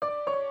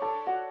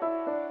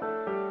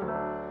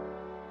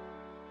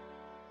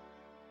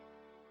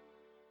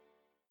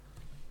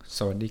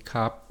วัสดีค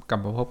รับกลับ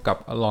มาพบกับ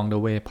Along the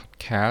Way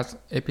Podcast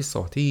เอพิโซ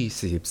ด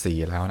ที่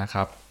44แล้วนะค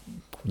รับ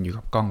อยู่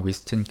กับก้องวิส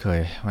เช่นเค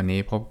ยวันนี้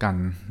พบกัน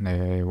ใน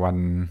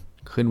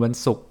คืนวัน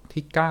ศุกร์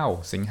ที่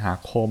9สิงหา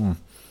คม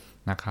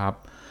นะครับ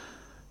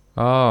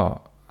ก็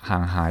ห่า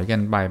งหายกั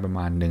นไปประม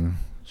าณหนึ่ง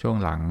ช่วง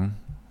หลัง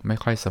ไม่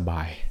ค่อยสบ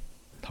าย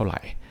เท่าไหร่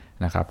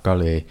นะครับก็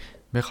เลย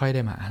ไม่ค่อยไ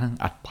ด้มานั่ง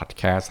อัดพอดแ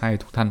คสต์ให้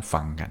ทุกท่าน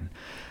ฟังกัน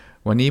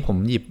วันนี้ผม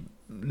หยิบ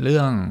เ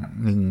รื่อง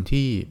หนึ่ง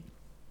ที่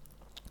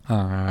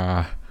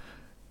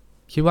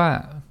คิดว่า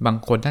บาง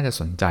คนน่าจะ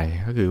สนใจ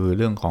ก็คือเ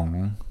รื่องของ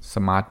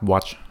Smart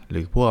Watch ห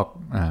รือพวก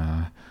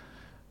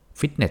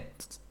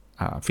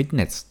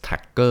Fitness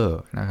Tracker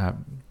นะครับ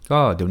ก็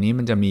เดี๋ยวนี้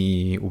มันจะมี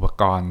อุป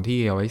กรณ์ที่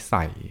เอาไว้ใ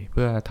ส่เ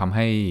พื่อทำใ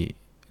ห้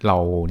เรา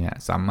เนี่ย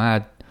สามารถ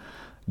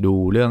ดู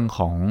เรื่องข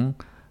อง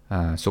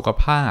สุข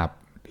ภาพ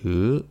หรื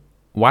อ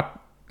วัด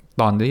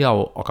ตอนที่เรา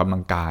ออกกำลั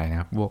งกายนะ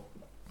ครับพวก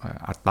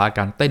อัตราก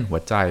ารเต้นหัว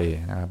ใจ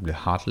นะครับหรือ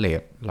heart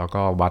rate แล้ว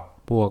ก็วัด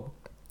พวก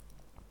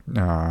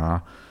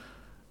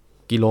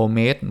กิโลเม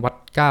ตรวัด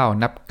ก้าว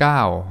นับก้า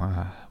ว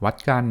วัด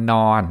การน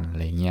อนอะ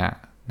ไรเงี้ย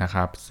นะค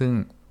รับซึ่ง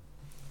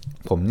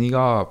ผมนี่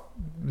ก็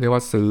เรียกว่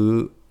าซื้อ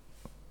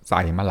ใ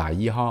ส่มาหลาย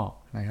ยี่ห้อ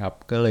นะครับ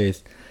ก็เลย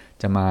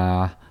จะมา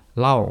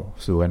เล่า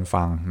สู่กัน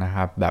ฟังนะค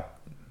รับแบบ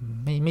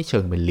ไม่เชิ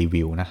งเป็นรี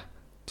วิวนะ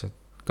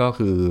ก็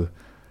คือ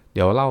เ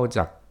ดี๋ยวเล่าจ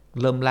าก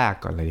เริ่มแรก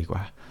ก่อนเลยดีก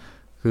ว่า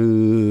คือ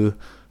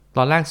ต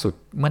อนแรกสุด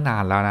เมื่อนา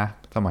นแล้วนะ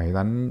สมัย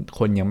นั้นค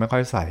นยังไม่ค่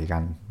อยใส่กั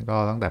นก็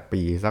ตั้งแต่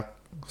ปีสัก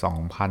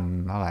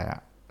2000เท่าไหร่อ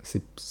ะ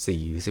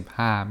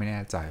14-15ไม่แ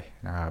น่ใจ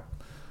นะครับ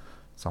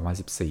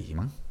2014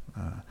มั้ง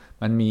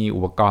มันมีอุ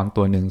ปกรณ์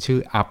ตัวหนึ่งชื่อ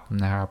Up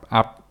นะครับ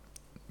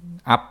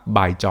Up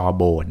by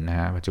Jawbone นะ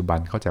ฮะปัจจุบัน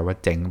เข้าใจว่า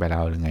เจ๊งไปแล้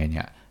วหรือไงเ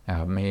นี่ยนะค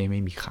รับไ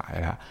ม่มีขาย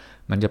แล้ว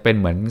มันจะเป็น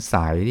เหมือนส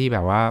ายที่แบ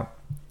บว่า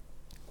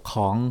ค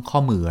ล้องข้อ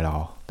มือเรา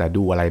แต่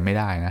ดูอะไรไม่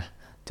ได้นะ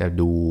จะ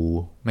ดู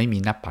ไม่มี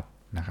หน้าปัด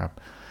นะครับ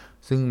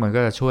ซึ่งมันก็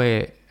จะช่วย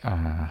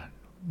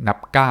นับ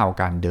ก้าว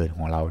การเดินข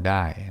องเราไ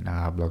ด้นะ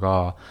ครับแล้วก็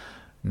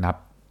นับ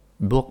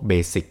พวกเบ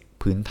สิก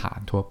พื้นฐาน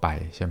ทั่วไป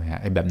ใช่ไหมฮะ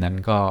ไอ้แบบนั้น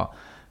ก็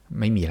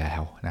ไม่มีแล้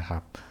วนะครั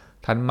บ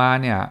ถัดมา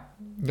เนี่ย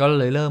ก็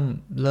เลยเ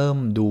ริ่ม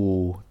ดู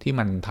ที่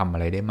มันทำอะ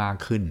ไรได้มาก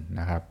ขึ้น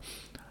นะครับ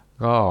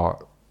ก็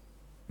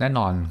แน่น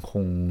อนค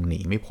งหนี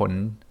ไม่พ้น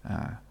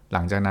ห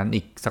ลังจากนั้น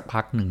อีกสักพั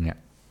กหนึ่งเนี่ย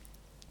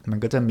มัน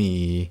ก็จะมี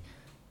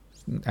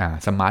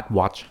สมาร์ทว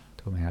อทช์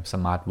ถูกไหมครับส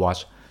มาร์ทวอท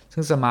ช์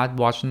ซึ่งสมาร์ท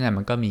วอทช์เนี่ย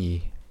มันก็มี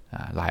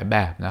หลายแบ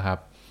บนะครับ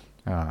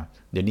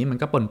เดี๋ยวนี้มัน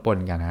ก็ปน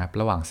กันนะครับ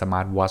ระหว่างสมา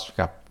ร์ทวอทช์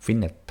กับฟิต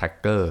เนสแทร็ก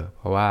เกอร์เ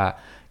พราะว่า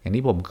อย่าง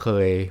ที่ผมเค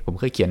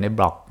ยเขียนในบ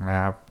ล็อกนะ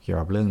ครับเกี่ยว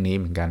กับเรื่องนี้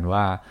เหมือนกัน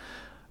ว่า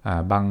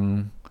บาง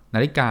นา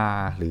ฬิกา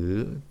หรือ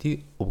ที่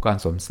อุปกร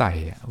ณ์สวมใส่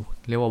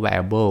เรียกว่า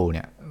wearable เ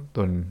นี่ยตั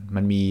ว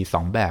มันมี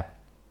2แบ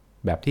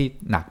บที่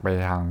หนักไป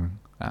ทาง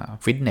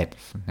ฟิตเนส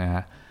นะฮ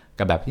ะ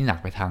กับแบบที่หนัก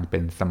ไปทางเป็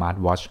นสมาร์ท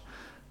วอทช์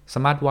ส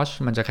มาร์ทวอทช์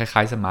มันจะคล้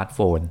ายๆสมาร์ทโฟ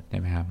นใช่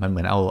ไหมครับมันเหมื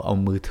อนเอา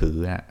มือถือ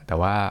นะแต่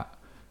ว่า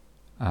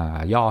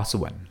ย่อ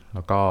ส่วนแ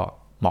ล้วก็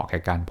เหมาะแก่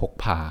การพก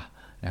พา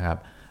นะครับ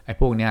ไอ้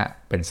พวกเนี้ย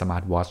เป็นสมา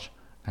ร์ทวอทช์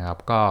นะครับ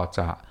ก็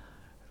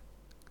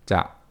จะ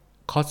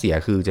ข้อเสีย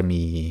คือจะ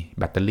มี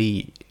แบตเตอรี่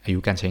อายุ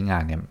การใช้งา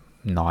นเนี่ย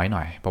น้อยห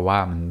น่อยเพราะว่า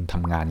มันท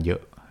ำงานเยอ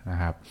ะนะ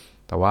ครับ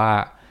แต่ว่า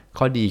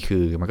ข้อดีคื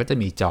อมันก็จะ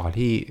มีจอ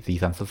ที่สี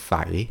สันสดใส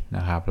น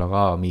ะครับแล้ว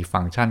ก็มี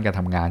ฟังก์ชันการ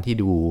ทำงานที่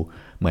ดู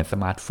เหมือนส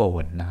มาร์ทโฟ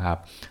นนะครับ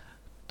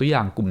ตัวอย่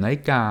างกลุ่มนา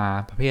ฬิกา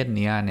ประเภท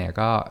นี้เนี่ย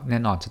ก็แน่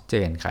นอนชัดเจ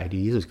นขายดี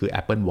ที่สุดคือ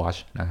Apple Watch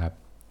นะครับ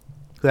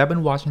คือ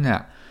Apple Watch เนี่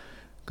ย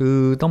คือ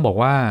ต้องบอก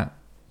ว่า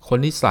คน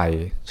ที่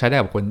ใช้ได้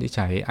กับคนที่ใ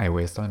ช้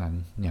iOS เท่านั้น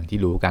อย่างที่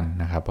รู้กัน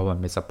นะครับเพราะมัน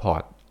ไม่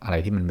support อะไร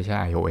ที่มันไม่ใช่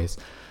iOS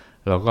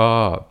แล้วก็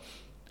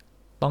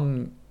ต้อง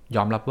ย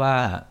อมรับว่า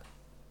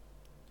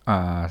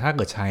ถ้าเ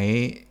กิดใช้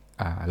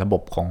ระบ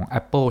บของ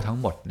Apple ทั้ง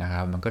หมดนะค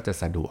รับมันก็จะ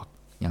สะดวก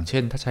อย่างเช่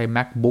นถ้าใช้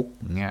MacBook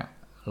อย่างเงี้ย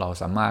เรา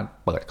สามารถ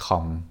เปิดคอ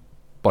ม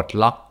ปลด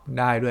ล็อก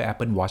ได้ด้วย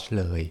Apple Watch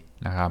เลย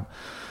นะครับ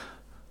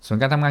ส่วน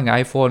การทำงานกับ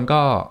iPhone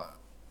ก็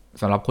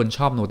สำหรับคนช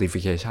อบ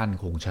notification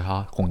ค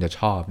งจะ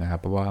ชอบนะครับ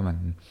เพราะว่า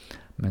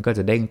มันก็จ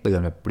ะเด้งเตือ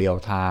นแบบเรียล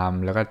ไทม์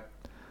แล้วก็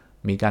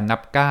มีการนั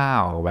บก้า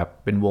วแบบ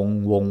เป็น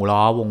วง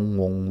ล้อ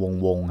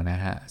วงน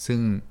ะฮะซึ่ง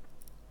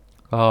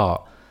ก็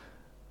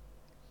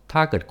ถ้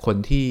าเกิดคน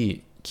ที่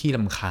ขี้ร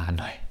ำคาญ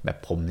หน่อยแบบ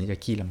ผมนี่จะ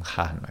ขี้รำค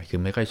าญหน่อยคือ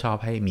ไม่ค่อยชอบ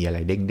ให้มีอะไร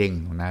เด้ง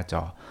ๆตรงหน้าจ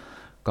อ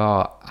ก็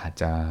อาจ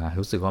จะ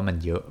รู้สึกว่ามัน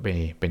เยอะ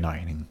ไปหน่อย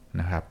นึง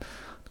นะครับ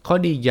ข้อ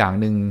ดีอย่าง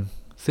นึง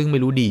ซึ่งไม่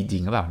รู้ดีจริ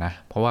งหรือเปล่านะ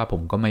เพราะว่าผ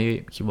มก็ไม่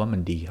คิดว่ามั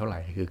นดีเท่าไหร่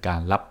คือกา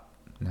ร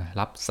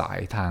รับสาย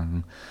ทาง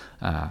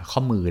ข้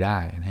อมือได้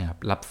นะครับ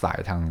รับสาย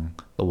ทาง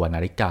ตัวนา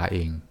ฬิกาเอ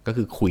งก็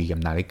คือคุยกับ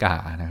นาฬิกา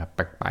นะครับแ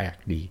ปลก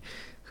ๆดี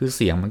คือเ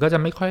สียงมันก็จะ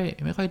ไม่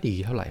ค่อยดี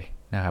เท่าไหร่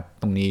นะครับ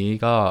ตรงนี้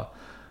ก็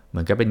เหมื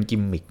อนกับเป็นกิ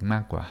มมิคม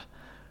ากกว่า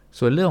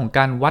ส่วนเรื่องของ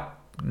การวัด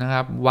นะค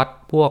รับวัด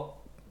พวก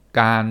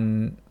การ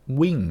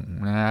วิ่ง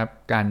นะครับ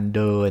การเ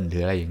ดินหรื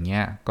ออะไรอย่างเงี้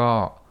ยก็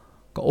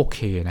โอเค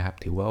นะครับ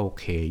ถือว่าโอ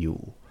เคอยู่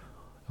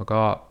แล้ว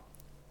ก็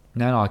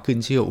แน่นอนขึ้น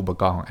ชื่ออุป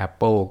กรณ์ของ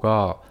Apple ก็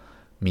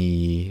มี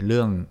เ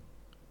รื่อง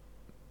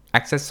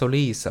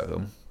accessory เสริม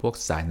พวก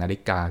สายนาฬิ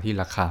กาที่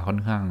ราคาค่อน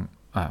ข้าง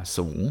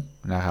สูง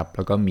นะครับแ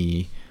ล้วก็มี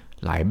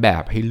หลายแบ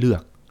บให้เลือ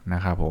กน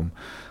ะครับผม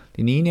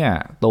ทีนี้เนี่ย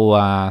ตัว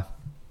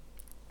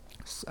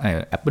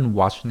Apple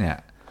Watch เนี่ย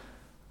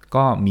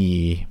ก็มี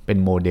เป็น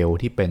โมเดล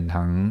ที่เป็น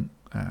ทั้ง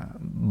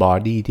บอ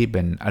ดี้ที่เ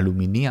ป็นอลู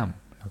มิเนียม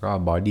แล้วก็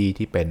บอดี้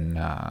ที่เป็น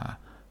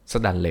ส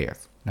แตนเลส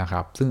นะค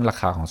รับซึ่งรา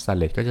คาของสแตน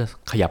เลสก็จะ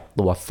ขยับ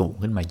ตัวสูง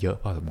ขึ้นมาเยอะ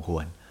พอสมคว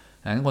ร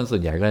ดังนั้นคนส่ว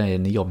นใหญ่ก็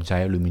นิยมใช้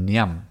อลูมิเนี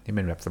ยมที่เ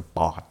ป็นแบบสป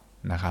อร์ต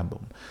นะครับผ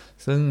ม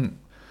ซึ่ง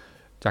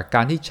จากก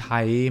ารที่ใ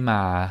ช้ม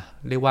า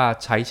เรียกว่า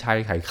ใช้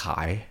ขา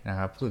ยนะค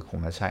รับรู้สึกผม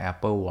จะใช้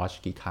Apple Watch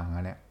กี่ครั้งแ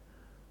ล้วเนี่ย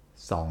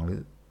2ห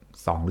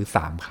รือ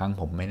3ครั้ง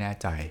ผมไม่แน่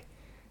ใจ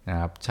นะ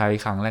ครับใช้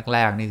ครั้งแร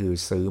กๆนี่คือ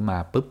ซื้อมา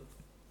ปุ๊บ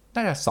น่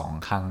าจะ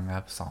2ครั้งนะค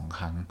รับ2ค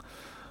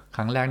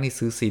รั้งแรกนี่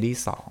ซื้อซีรี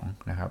ส์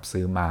2นะครับ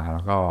ซื้อมาแ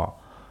ล้วก็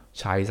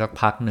ใช้สัก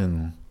พักหนึ่ง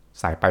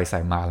ใส่ไปใส่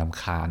มาล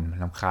ำคาญ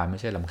ไม่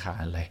ใช่ลำคา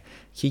ญเลย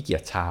ขี้เกีย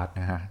จชาร์จ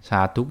นะฮะช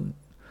าร์จ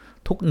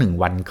ทุก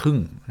1วันครึ่ง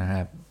นะค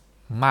รับ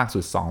มากสุ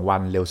ด2วั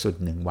นเร็วสุด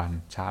1วัน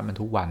ชาร์จมัน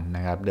ทุกวันน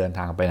ะครับเดินท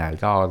างไปไหน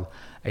ก็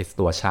ไอ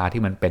ตัวชาร์จ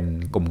ที่มันเป็น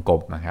กล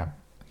มๆนะครับ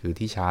คือ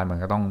ที่ชาร์จมัน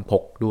ก็ต้องพ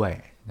กด้วย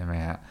ใช่ไหม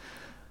ฮะ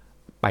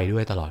ไปด้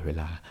วยตลอดเว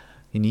ลา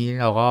ทีนี้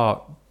เราก็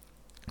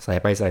ใส่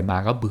ไปใส่มา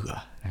ก็เบื่อ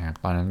นะครับ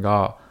ตอนนั้นก็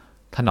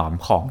ถนอม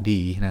ของ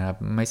ดีนะครับ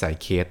ไม่ใส่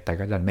เคสแต่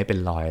ก็ดันไม่เป็น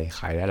รอยข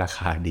ายได้ราค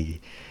าดี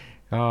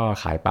ก็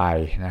ขายไป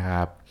นะค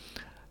รับ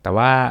แต่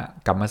ว่า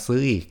กลับมาซื้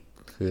ออีก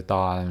คือต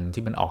อน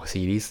ที่มันออก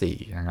ซีรีส์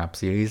4นะครับ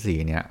ซีรีส์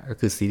4เนี่ยก็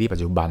คือซีรีส์ปั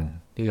จจุบัน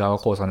ที่เขา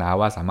โฆษณา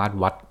ว่าสามารถ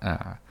วัด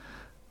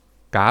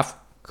กราฟ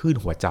คลื่น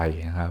หัวใจ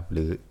นะครับห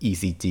รือ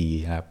ECG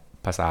นะครับ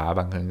ภาษาบ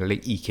างคนก็เรีย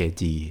ก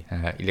EKG น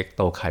ะฮะ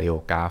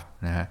Electrocardiograph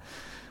นะฮะ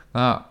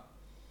ก็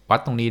วัด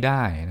ตรงนี้ไ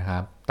ด้นะครั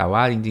บแต่ว่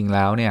าจริงๆแ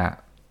ล้วเนี่ย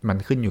มัน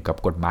ขึ้นอยู่กับ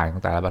กฎหมายขอ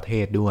งแต่ละประเท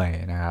ศด้วย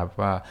นะครับ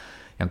ว่า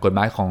อย่างกฎหม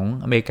ายของ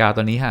อเมริกา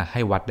ตัวนี้ใ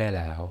ห้วัดได้แ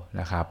ล้ว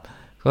นะครับ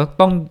ก็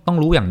ต้อง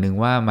รู้อย่างหนึ่ง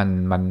ว่า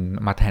มัน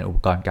มาแทนอุป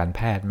กรณ์การแพ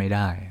ทย์ไม่ไ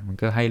ด้มัน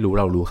ก็ให้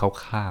เรารู้ค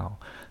ร่าว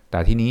ๆแต่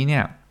ทีนี้เนี่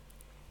ย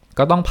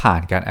ก็ต้องผ่า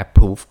นการ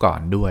approve ก่อ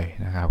นด้วย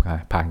นะครับ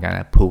ผ่านการ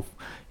approve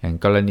อย่าง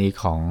กรณี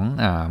ของ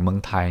เมือง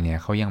ไทยเนี่ย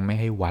เขายังไม่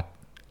ให้วัด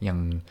ยัง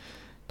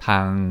ทา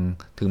ง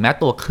ถึงแม้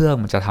ตัวเครื่อง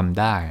มันจะทำ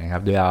ได้นะครั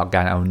บโดยก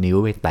ารเอานิ้ว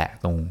ไปแตะ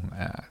ตรง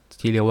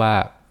ที่เรียกว่า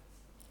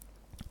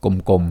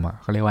กลม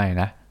ๆเขาเรียกว่าไง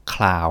นะค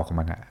ลาวของ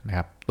มันนะค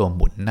รับตัวห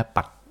มุนหน้า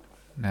ปัด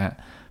นะ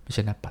ไม่ใ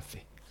ช่หน้าปัดสิ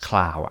คล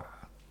าว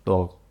ตัว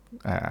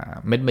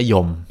เม็ดมะย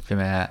มใช่ไ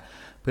หมฮะ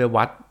เพื่อ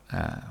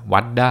วั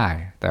ดได้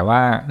แต่ว่า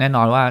แน่น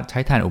อนว่าใช้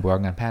แทนอุปกร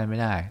ณ์การแพทย์ไม่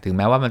ได้ถึงแ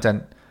ม้ว่ามันจะ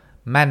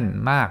แม่น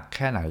มากแ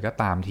ค่ไหนก็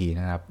ตามที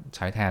นะครับใ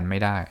ช้แทนไม่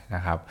ได้น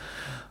ะครับ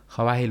เข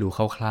าว่าให้รู้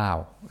คร่าว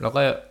ๆแล้ว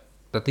ก็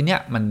แต่ทีเนี้ย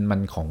มัน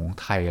ของ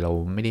ไทยเรา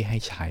ไม่ได้ให้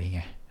ใช้ไ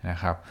งนะ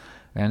ครับ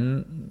งั้น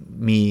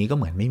มีก็เ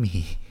หมือนไม่มี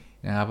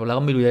นะครับแล้ว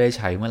ก็ไม่รู้จะได้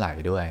ใช้เมื่อไหร่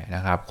ด้วยน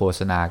ะครับโฆษ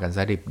ณากันซ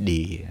ะดิบ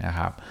ดีนะค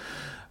รับ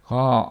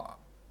ก็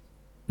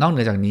นอกเหนื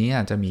อจากนี้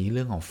จะมีเ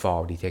รื่องของ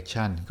fall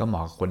detection ก็เหมา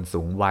ะกับคน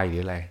สูงวัยหรื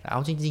ออะไรเอา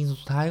จริงๆสุ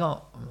ดท้ายก็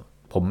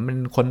ผมเป็น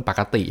คนป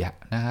กติ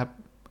นะครับ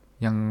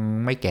ยัง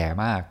ไม่แก่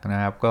มากนะ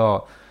ครับก็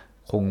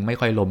คงไม่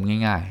ค่อยล้ม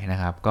ง่ายๆนะ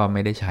ครับก็ไ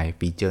ม่ได้ใช้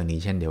ฟีเจอร์นี้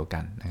เช่นเดียวกั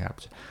นนะครับ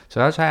ส่ว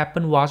นใช้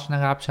Apple Watch น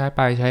ะครับใช้ไ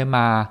ปใช้ม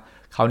า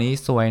คราวนี้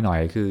ซวยหน่อย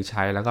คือใ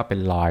ช้แล้วก็เป็น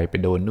รอยไป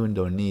โดนนู่นโ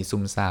ดนนี่ซุ่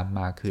มซ่าม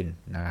มากขึ้น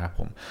นะครับผ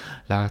ม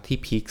แล้วที่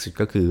พีคสุด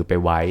ก็คือไป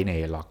ไว้ใน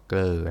ล็อกเก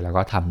อร์แล้ว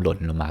ก็ทำหล่น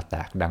ลงมาแต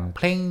กดังเพ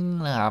ลง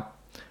นะครับ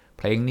เ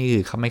พลงนี่คื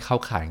อเขาไม่เข้า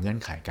ข่ายเงื่อน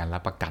ไขการรั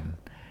บประกัน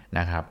น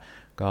ะครับ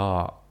ก็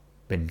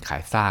เป็นขา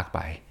ยซากไป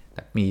แ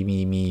ต่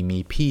มี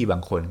พี่บา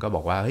งคนก็บ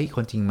อกว่าเฮ้ยค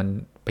นจริงมัน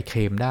ไปเคล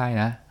มได้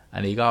นะอั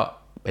นนี้ก็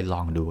ไปล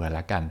องดูกันล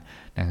ะกัน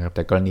นะครับแ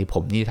ต่กรณีผ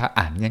มนี่ถ้า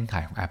อ่านเงื่อนไข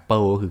ของ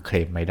Apple ก็คือเคล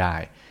มไม่ได้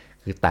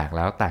คือแตกแ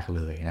ล้วแตกเ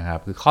ลยนะครับ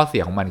คือข้อเสี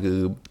ยของมันคือ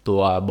ตั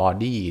วบอ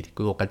ดี้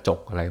ตัวกระจก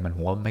อะไรมันผ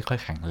มว่าไม่ค่อย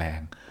แข็งแรง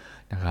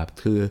นะครับ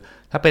คือ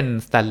ถ้าเป็น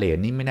สแตนเลส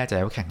นี่ไม่แน่ใจ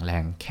ว่าแข็งแร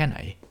งแค่ไหน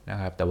นะ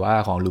ครับแต่ว่า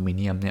ของอลูมิเ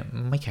นียมเนี่ย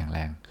ไม่แข็งแร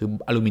งคือ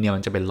อลูมิเนียม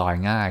มันจะเป็นรอย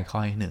ง่ายข้อ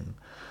ที่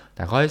1แ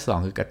ต่ข้อที่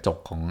2คือกระจก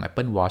ของ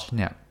Apple Watch เ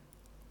นี่ย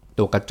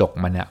ตัวกระจก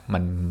มันเนี่ยมั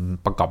น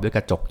ประกอบด้วยก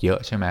ระจกเยอะ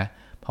ใช่ไหม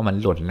พอมัน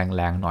หล่นแ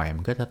รงๆหน่อย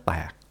มันก็จะแต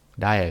ก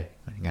ได้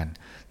เหมือนกัน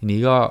ทีนี้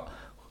ก็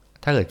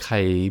ถ้าเกิดใคร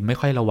ไม่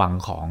ค่อยระวัง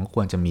ของค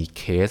วรจะมีเ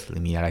คสหรื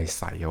อมีอะไรใ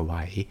ส่เอาไ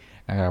ว้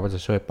นะครับก็จะ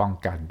ช่วยป้อง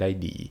กันได้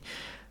ดี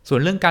ส่วน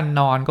เรื่องการ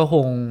นอนก็ค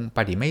งป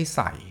ฏิไม่ได้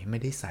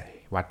ใส่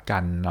วัดกา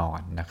รนอ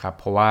นนะครับ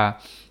เพราะว่า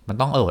มัน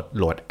ต้องโ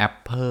หลดแอป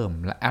เพิ่ม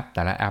และแอปแ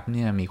ต่ละแอปเ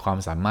นี่ยมีความ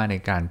สามารถใน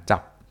การจั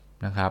บ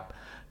นะครับ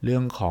เรื่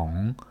องของ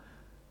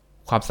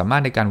ความสามาร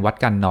ถในการวัด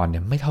การนอนเ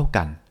นี่ยไม่เท่า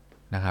กัน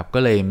นะครับก็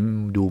เลย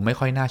ดูไม่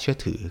ค่อยน่าเชื่อ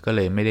ถือก็เ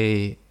ลยไม่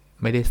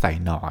ได้ใส่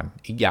นอน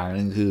อีกอย่างห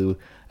นึ่งคือ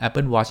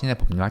Apple Watch เนี่ย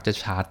ผมมักจะ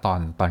ชาร์จตอ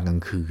นกลา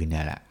งคืนเ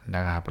นี่ยแหละน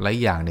ะครับและอี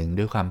กอย่างหนึ่ง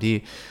ด้วยความที่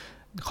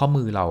ข้อ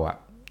มือเรา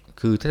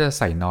คือถ้าจะ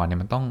ใส่นอนเนี่ย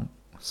มันต้อง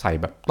ใส่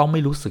แบบต้องไ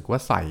ม่รู้สึกว่า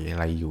ใส่อะ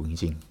ไรอยู่จ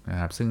ริงๆนะ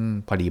ครับซึ่ง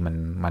พอดี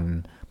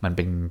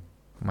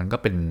มันก็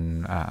เป็น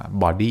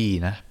บอดี้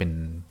นะเป็น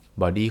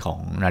บอดี้ของ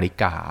นาฬิ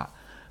กา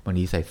บาง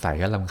ทีใส่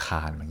ก็รำค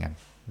าญเหมือนกัน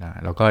นะ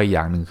แล้วก็อีกอ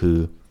ย่างหนึ่งคือ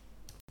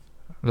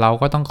เรา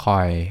ก็ต้องคอ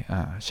ย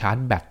ชาร์จ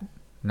แบต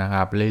นะค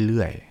รับเ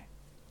รื่อย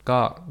ๆก็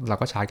เรา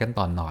ก็ชาร์จกันต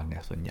อนนอนเนี่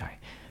ยส่วนใหญ่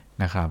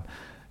นะครับ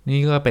นี่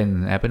ก็เป็น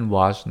Apple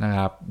Watch นะค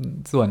รับ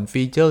ส่วน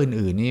ฟีเจอร์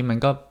อื่นๆนี่มัน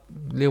ก็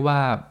เรียกว่า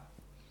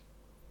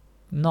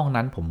นอก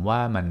นั้นผมว่า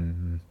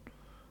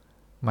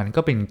มันก็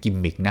เป็นกิม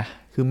มิกนะ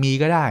คือมี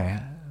ก็ได้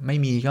ไม่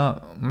มีก็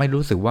ไม่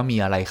รู้สึกว่ามี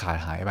อะไรขาด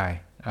หายไป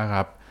นะค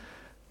รับ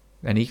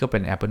อันนี้ก็เป็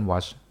น Apple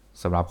Watch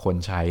สำหรับคน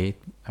ใช้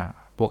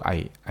พวก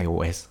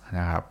iOS น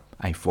ะครับ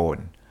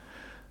iPhone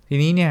ที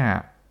นี้เนี่ย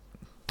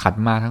ถัด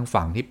มาทาง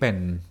ฝั่งที่เป็น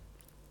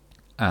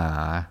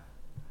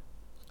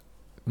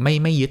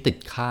ไม่ยึดติด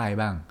ค่าย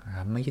บ้างนะค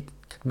รับไม่ยึด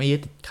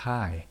ติดค่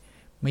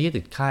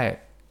าย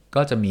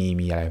ก็จะ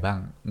มีอะไรบ้าง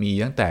มี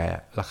ตั้งแต่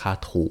ราคา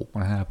ถูก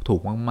นะครับถู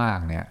กมาก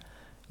ๆเนี่ย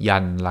ยั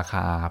นราค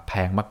าแพ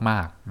งม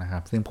ากๆนะครั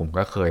บซึ่งผม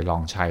ก็เคยลอ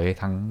งใช้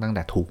ตั้งแ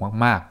ต่ถูก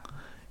มาก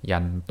ๆยั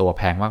นตัวแ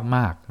พงม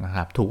ากๆนะค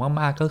รับถูกมา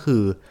กๆก็คื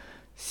อ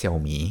เสี่ยว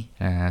หมี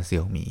เสี่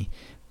ยวหมี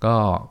ก็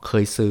เค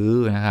ยซื้อ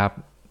นะครับ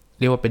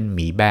เรียกว่าเป็นห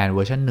มีแบรนด์เว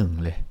อร์ชัน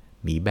1เลย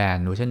หมีแบรน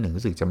ด์เวอร์ชัน1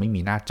รู้สึกจะไม่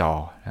มีหน้าจอ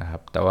นะครั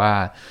บแต่ว่า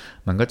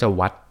มันก็จะ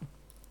วัด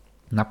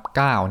นับ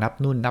ก้าวนับ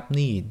นู่นนับ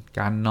นี่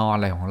การนอนอ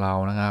ะไรของเรา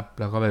นะครับ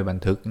แล้วก็ไปบัน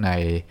ทึกใน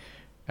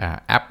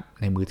แอป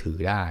ในมือถือ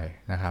ได้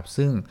นะครับ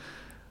ซึ่ง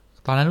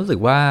ตอนนั้นรู้สึก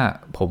ว่า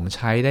ผมใ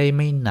ช้ได้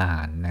ไม่นา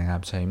นนะครั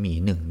บใช้หมี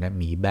หนึ่งนะ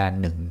หมีแบรน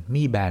ด์หนึ่ง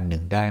มีแบรนด์หนึ่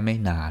งได้ไม่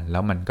นานแล้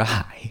วมันก็ห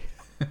าย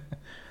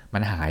มั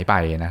นหายไป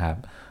นะครับ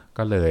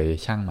ก็เลย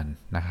ช่างมัน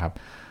นะครับ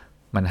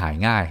มันหาย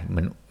ง่ายเหมื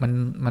อน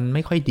มันไ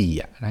ม่ค่อยดี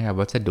นะครับ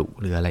วัสดุ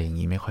หรืออะไรอย่าง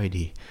นี้ไม่ค่อย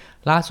ดี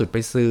ล่าสุดไป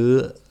ซื้อ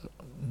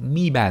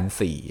มีแบรนด์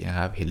4นะค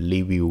รับเห็น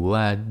รีวิว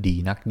ว่าดี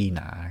นักดีห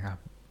นานะครับ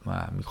ว่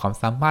ามีความ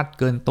สามารถ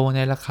เกินตัวใน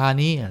ราคา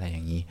นี้อะไรอ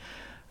ย่างนี้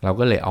เรา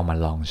ก็เลยเอามา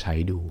ลองใช้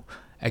ดู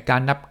ไอกา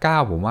รนับก้า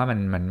วผมว่า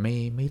มัน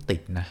ไม่ติ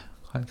ดนะ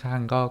ค่อนข้าง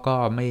ก็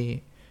ไม่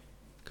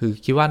คือ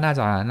คิดว่าน่า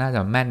จ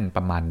ะแม่นป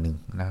ระมาณหนึ่ง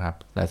นะครับ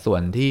แต่ส่ว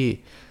นที่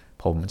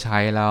ผมใช้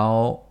แล้ว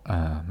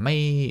ไม่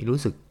รู้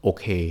สึกโอ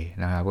เค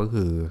นะครับก็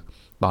คือ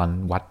ตอน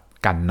วัด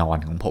การนอน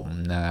ของผม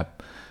นะครับ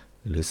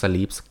หรือ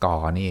sleep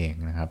score นี่เอง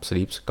นะครับ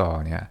sleep score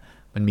เนี่ย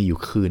มันมีอยู่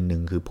คืนหนึ่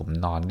งคือผม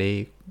นอนได้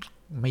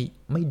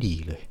ไม่ดี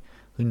เลย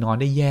คือนอน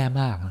ได้แย่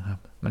มากนะครับ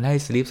มันได้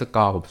sleep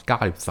score ผม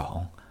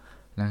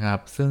92นะครับ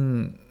ซึ่ง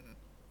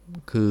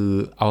คือ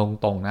เอาต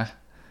รงๆนะ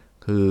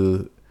คือ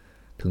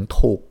ถึง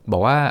ถูกบอ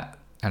กว่า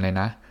อะไร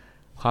นะ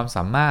ความส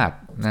ามารถ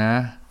นะ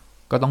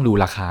ก็ต้องดู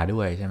ราคาด้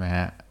วยใช่ไหมฮ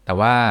ะแต่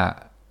ว่า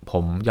ผ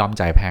มยอม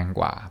จ่ายแพง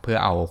กว่าเพื่อ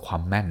เอาควา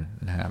มแม่น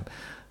นะครับ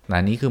แต่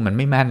นี้คือมันไ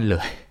ม่แม่นเล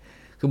ย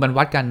คือมัน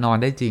วัดการนอน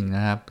ได้จริงน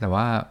ะครับแต่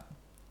ว่า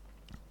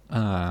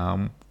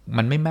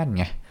มันไม่แม่น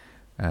ไง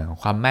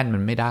ความแม่นมั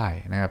นไม่ได้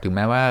นะครับถึงแ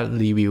ม้ว่า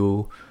รีวิว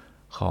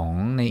ของ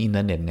ในอินเท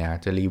อร์เน็ตเนี่ย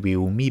จะรีวิ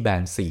วมีแบร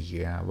นด์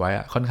4ไว้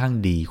ค่อนข้าง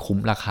ดีคุ้ม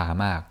ราคา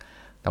มาก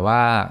แต่ว่า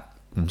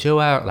ผมเชื่อ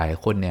ว่าหลาย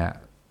คนเนี่ย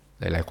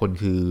หลายๆคน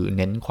คือเ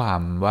น้นควา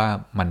มว่า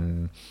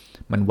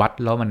มันวัด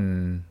แล้วมั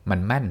น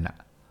แม่นอะ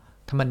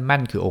ถ้ามันแม่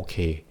นคือโอเค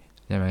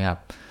ใช่ไหมครับ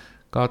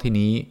ก็ที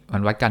นี้มั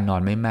นวัดการนอ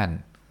นไม่แม่น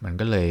มัน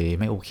ก็เลย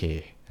ไม่โอเค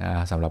นะ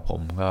สำหรับผ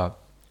มก็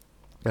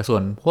แต่ส่ว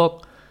นพวก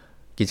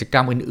กิจกร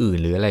รมอื่น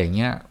ๆหรืออะไรอย่างเ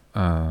งี้ย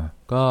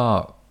ก็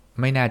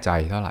ไม่แน่ใจ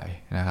เท่าไหร่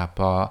นะครับเ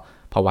พราะ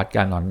พอวัดก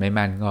ารนอนไม่แ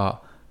ม่นก็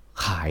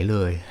ขายเล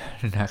ย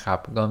นะครับ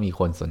ก็มี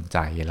คนสนใจ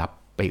รับ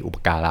ไปอุป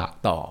การะ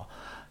ต่อ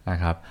นะ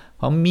ครับเ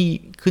พราะมี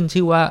ขึ้น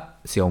ชื่อว่า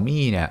Xiaomi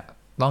เนี่ย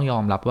ต้องยอ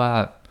มรับว่า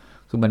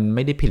คือมันไ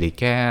ม่ได้ผลิต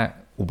แค่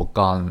อุปก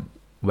รณ์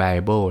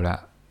wearable แล้ว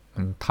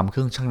มันทำเค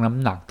รื่องชั่งน้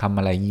ำหนักทำ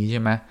อะไรอย่างนี้ใ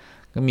ช่ไหม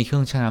ก็มีเครื่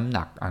องชั่งน้ำห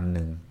นักอันห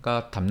นึ่งก็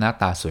ทำหน้า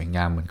ตาสวยง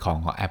ามเหมือนของ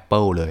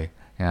Apple เลย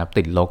นะครับ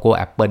ติดโลโก้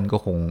Apple ก็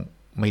คง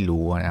ไม่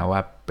รู้นะว่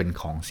าเป็น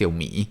ของ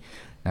Xiaomi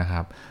นะค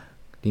รับ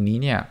ทีนี้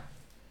เนี่ย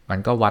มัน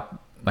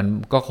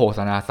ก็โฆษ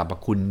ณาสรรพ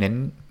คุณเน้น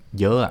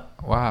เยอะ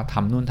ว่าท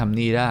ำนู่นทำ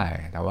นี่ได้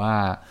แต่ว่า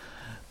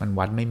มัน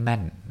วัดไม่แม่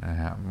นนะ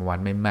ฮะวัด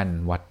ไม่แม่น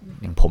วัด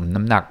อย่างผม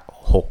น้ำหนัก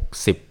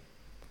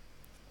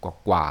60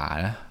กว่า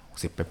นะ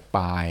60ป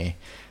ลาย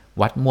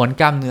วัดมวล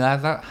กล้ามเนื้อ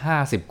สัก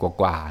50ก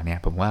ว่าเนี่ย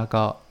ผมว่า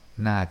ก็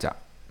น่าจะ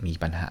มี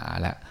ปัญหา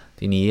แล้ว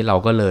ทีนี้เรา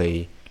ก็เลย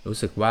รู้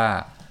สึกว่า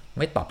ไ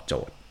ม่ตอบโจ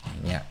ทย์อ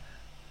ย่างเงี้ย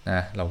น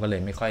ะเราก็เล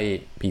ยไม่ค่อย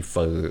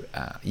prefer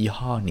ยี่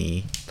ห้อนี้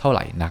เท่าไห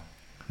ร่นัก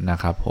นะ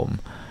ครับผม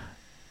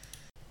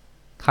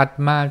ถัด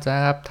มา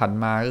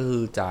ก็คื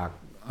อจาก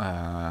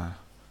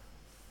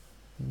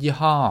ยี่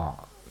ห้อ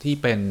ที่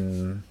เป็น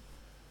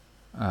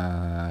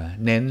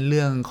เน้นเ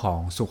รื่องของ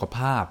สุขภ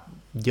าพ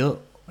เยอะ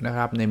นะค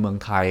รับในเมือง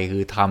ไทยคื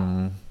อ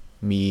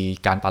มี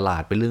การตลา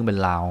ดเป็นเรื่องเป็น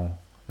ราว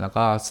แล้ว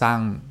ก็สร้าง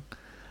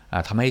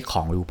ทำให้ข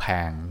องดูแพ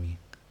ง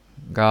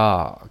ก็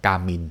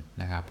Garmin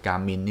นะครับ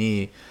Garminนี่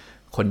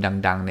คน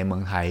ดังๆในเมือ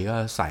งไทยก็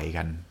ใส่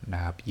กันน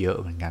ะครับเยอะ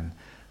เหมือนกัน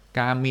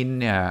Garmin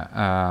เนี่ย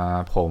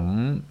ผม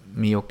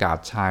มีโอกาส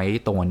ใช้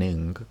ตัวหนึ่ง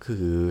ก็คื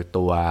อ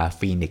ตัว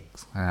Phoenix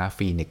นะ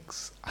Phoenix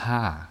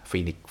 5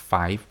 Phoenix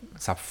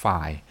 5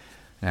 Sapphire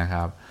นะค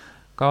รับ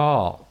ก็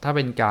ถ้าเ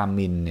ป็น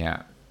Garmin เนี่ย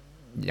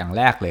อย่างแ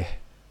รกเลย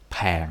แพ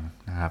ง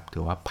นะครับถื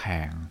อว่าแพ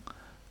ง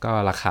ก็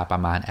ราคาปร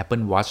ะมาณ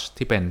Apple Watch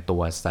ที่เป็นตั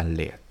ว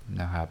Stanless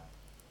นะครับ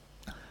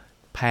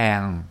แพง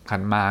ถั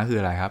ดมาคือ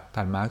อะไรครับ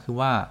ถัดมาคือ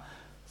ว่า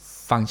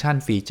ฟังก์ชัน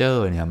ฟีเจอ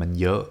ร์เนี่ยมัน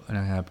เยอะน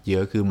ะครับเยอ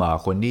ะคือเหมา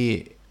ะคนที่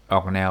อ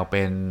อกแนวเ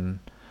ป็น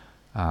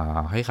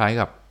คล้ายๆ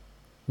กับ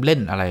เล่น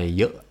อะไร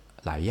เยอะ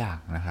หลายอย่าง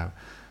นะครับ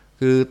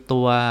คือตั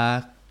ว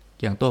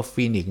อย่างตัว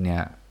ฟีนิกเนี่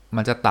ย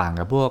มันจะต่าง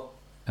กับพวก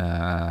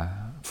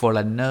โฟร์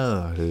ลันเนอ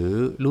ร์หรือ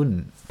รุ่น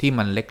ที่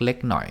มันเล็ก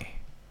ๆหน่อย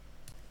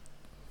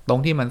ตรง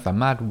ที่มันสา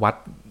มารถวั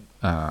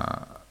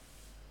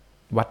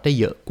ดได้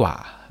เยอะกว่า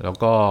แล้ว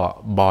ก็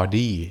บอ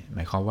ดี้หม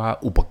ายความว่า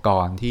อุปก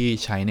รณ์ที่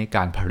ใช้ในก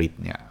ารผลิต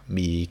เนี่ย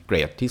มีเกร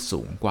ดที่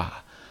สูงกว่า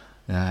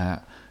นะฮะ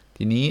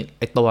ทีนี้ไ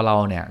อตัวเรา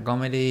เนี่ยก็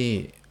ไม่ได้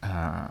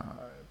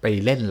ไป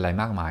เล่นอะไร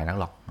มากมายนัก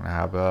หรอกนะค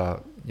รับก็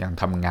ยัง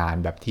ทำงาน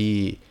แบบที่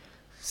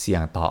เสี่ย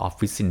งต่อออฟ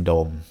ฟิศซินโดร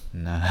ม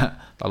นะ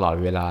ตลอด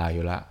เวลาอ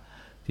ยู่แล้ว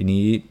ที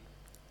นี้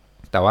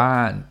แต่ว่า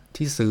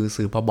ที่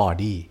ซื้อเพราะบอ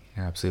ดี้น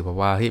ะครับซื้อเพราะ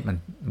ว่าเฮ้ยมัน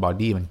บอ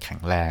ดี้มันแข็ง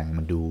แรง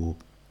มัน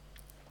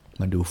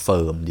ดูเ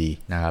ฟิร์มดี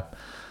นะครับ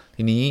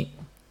ทีนี้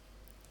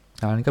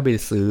ตอนนั้นก็ไป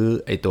ซื้อ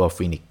ไอตัว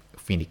ฟิ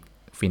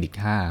นิก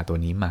5ตัว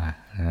นี้มา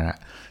นะฮะ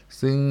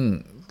ซึ่ง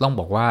ต้อง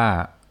บอกว่า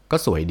ก็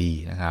สวยดี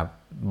นะครับ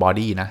บอ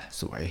ดี้นะ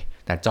สวย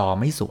แต่จอ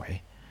ไม่สวย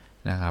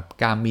นะครับ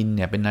การ์มินเ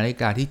นี่ยเป็นนาฬิ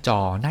กาที่จอ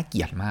น่าเก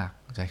ลียดมาก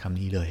ใช้คำ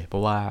นี้เลยเพรา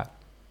ะว่า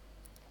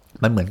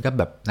มันเหมือนกับ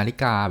แบบนาฬิ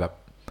กาแบบ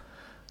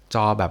จ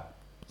อแบบ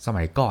ส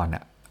มัยก่อนอ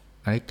ะ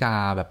นาฬิกา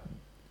แบบ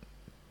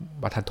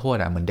บัตรโทษ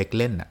อะเหมือนเด็ก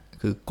เล่นอะ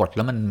คือกดแ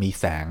ล้วมันมี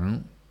แสง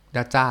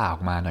จ้าออ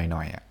กมาห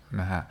น่อยๆ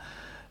นะฮะ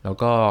แล้ว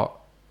ก็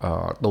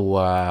ตัว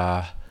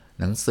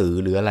หนังสือ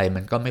หรืออะไร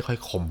มันก็ไม่ค่อย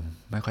คม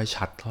ไม่ค่อย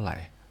ชัดเท่าไหร่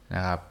น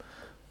ะครับ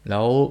แล้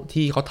ว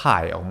ที่เขาถ่า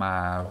ยออกมา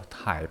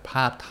ถ่ายภ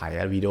าพถ่าย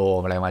วิดีโอ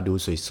อะไรมาดู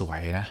สวย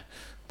ๆนะ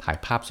ถ่าย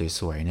ภาพ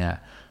สวยๆเนี่ย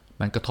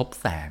มันกระทบ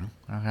แสง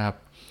นะครับ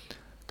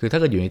คือถ้า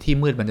เกิดอยู่ในที่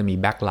มืดมันจะมี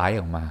แบ็คไลท์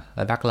ออกมาแ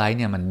ล้วแบ็คไลท์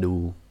เนี่ยมันดู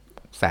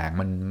แสง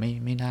มัน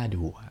ไม่น่า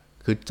ดู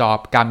คือจอ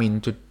การ์มิน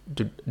จุด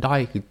ด้อย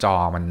คือจอ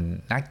มัน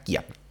น่าเกลี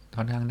ยด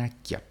ค่อนข้างน่า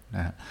เกลียดน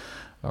ะ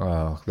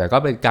แต่ก็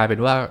เป็นกลายเป็น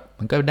ว่า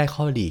มันก็ได้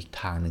ข้อดีอีก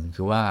ทางหนึ่ง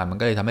คือว่ามัน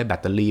ก็เลยทำให้แบต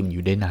เตอรี่มันอ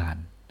ยู่ได้นาน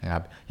นะครั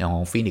บอย่างข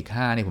องฟีนิกซ์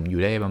5นี่ผมอ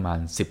ยู่ได้ประมาณ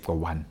10กว่า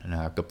วันนะ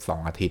ครับเกือบ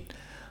2อาทิตย์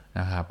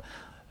นะครับ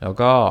แล้ว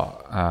ก็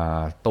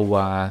ตัว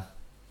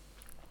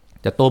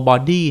แต่ตัวบอ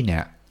ดี้เนี่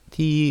ย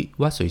ที่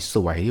ว่าส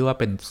วยๆที่ว่า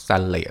เป็นสแต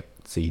นเลส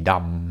สีด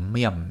ำเ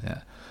มี่ยมเนี่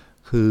ย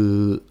คือ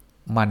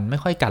มันไม่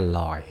ค่อยกัน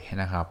รอย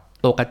นะครับ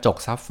ตัวกระจก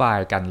ซับไฟ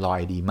ร์กันรอย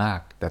ดีมาก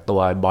แต่ตัว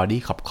บอดี้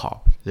ขอบ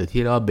หรือ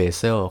ที่เรียกว่าเบเ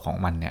ซลของ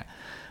มันเนี่ย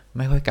ไ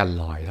ม่ค่อยกัน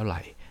รอยเท่าไห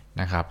ร่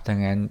นะครับดัง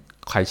นั้น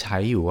ใครใช้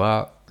อยู่ว่า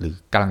หรือ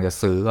กำลังจะ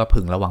ซื้อก็พึ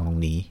งระวังตร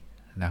งนี้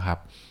นะครับ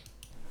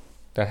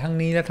แต่ทั้ง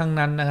นี้และทั้ง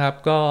นั้นนะครับ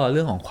ก็เ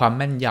รื่องของความแ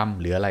ม่นยำ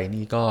หรืออะไร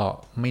นี่ก็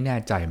ไม่แน่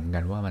ใจเหมือนกั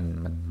นว่า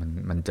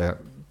มันจะ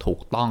ถูก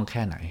ต้องแ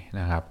ค่ไหน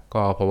นะครับ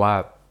ก็เพราะว่า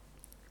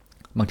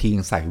บางที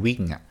ใส่วิ่ง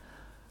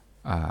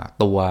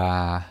ตัว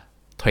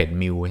เทรด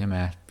มิลใช่ไหม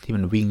ที่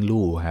มันวิ่ง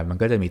ลู่ครับมัน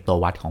ก็จะมีตัว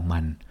วัดของมั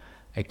น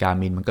ไอการ์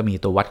มินมันก็มี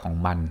ตัววัดของ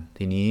มัน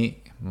ทีนี้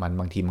มัน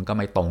บางทีมันก็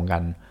ไม่ตรงกั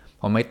น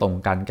พอไม่ตรง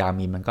กันการ์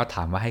มินมันก็ถ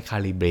ามว่าให้คา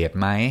ลิเบรต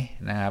ไหม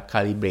นะครับคา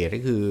ลิเบรตก็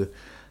คือ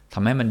ท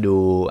ำให้มันดู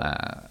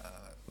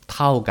เ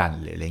ท่ากัน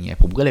หรืออะไรเงี้ย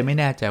ผมก็เลยไม่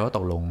แน่ใจว่าต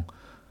กลง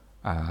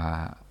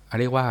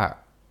เรียกว่า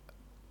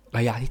ร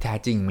ะยะที่แท้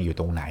จริงมันอยู่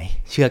ตรงไหน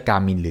เชื่อกา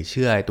ร์มินหรือเ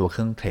ชื่อตัวเค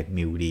รื่องเทรด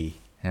มิลดี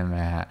ใช่ไหม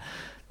ฮะ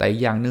แต่อี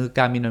กอย่างนึงก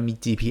าร์มินมันมี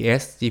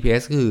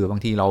GPS คือบา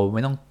งทีเราไ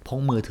ม่ต้องพก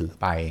มือถือ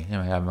ไปใช่ไ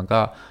หมครับมันก็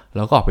เร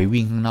าก็ออกไป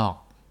วิ่งข้างนอก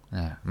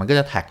มันก็จ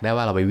ะแท็กได้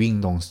ว่าเราไปวิ่ง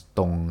ต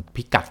รง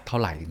พิกัดเท่า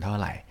ไหร่ถึงเท่า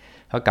ไหร่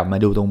พอกลับมา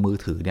ดูตรงมือ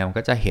ถือเนี่ยมัน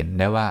ก็จะเห็น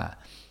ได้ว่า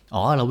อ๋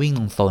อเราวิ่งต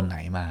รงโซนไหน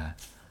มา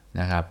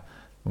นะครับ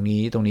ตรง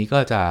นี้ก็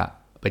จะ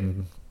เป็น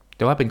แ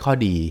ต่ว่าเป็นข้อ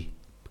ดี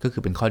ก็คื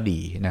อเป็นข้อดี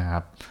นะครั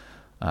บ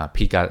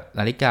ผิดกับ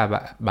นาฬิกา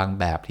บาง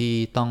แบบที่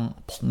ต้อง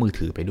พกมือ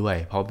ถือไปด้วย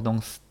เพราะต้อง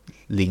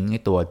ลิงก์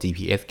ตัว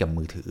GPS กับ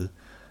มือถือ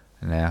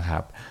นะครั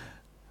บ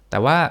แต่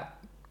ว่า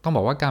ต้องบ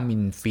อกว่า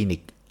Garmin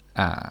Fenix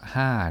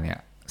 5เนี่ย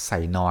ใส่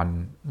นอน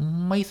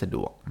ไม่สะด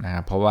วกนะครั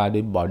บเพราะว่าด้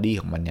วยบอดี้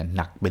ของมันเนี่ย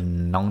หนักเป็น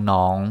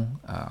น้อง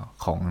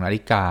ๆของนา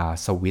ฬิกา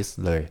สวิส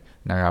เลย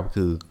นะครับ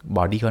คือบ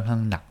อดี้ค่อนข้า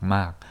งหนักม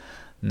าก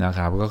นะค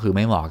รับก็คือไ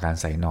ม่เหมาะกับการ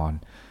ใส่นอน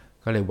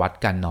ก็เลยวัด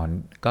การนอน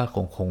ก็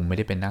คงไม่ไ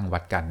ด้เป็นนั่งวั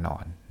ดการนอ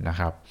นนะ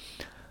ครับ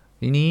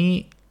ทีนี้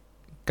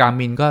การ์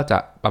มินก็จะ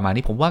ประมาณ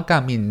นี้ผมว่ากา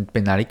ร์มินเป็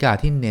นนาฬิกา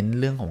ที่เน้น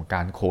เรื่องของก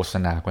ารโฆษ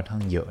ณาค่อนข้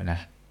างเยอะนะ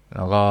แ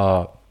ล้วก็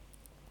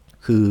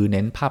คือเ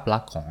น้นภาพลั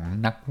กษณ์ของ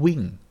นักวิ่ง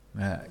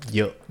เย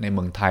อะในเ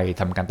มืองไทย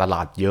ทำการตล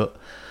าดเยอะ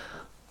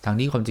ทั้ง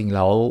ที่ความจริงแ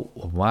ล้ว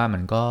ผมว่ามั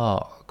น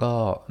ก็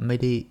ไม่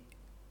ไ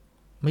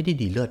ด้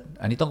ดีเลิศ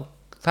อันนี้ต้อง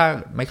ถ้า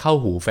ไม่เข้า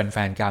หูแฟ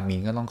นๆการ์มิน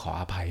ก็ต้องขอ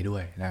อภัยด้ว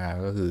ยนะครับ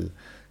ก็คือ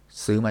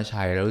ซื้อมาใ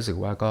ช้แล้วรู้สึก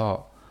ว่า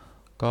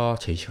ก็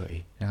เฉย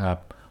ๆนะครับ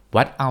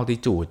วัดอัลติ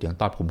จูดอย่าง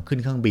ตอนผมขึ้น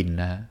เครื่องบิน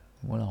นะ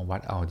ว่าลองวั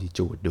ดอัลติ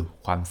จูดดู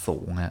ความสู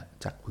ง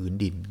จากพื้น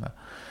ดิน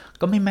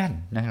ก็ไม่แม่น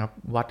นะครับ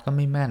วัดก็ไ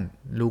ม่แม่น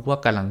รู้ว่า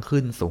กำลัง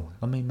ขึ้นสูง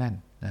ก็ไม่แม่น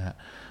นะฮะ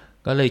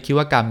ก็เลยคิด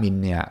ว่าการ์มิน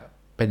เนี่ย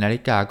เป็นนาฬิ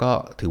กาก็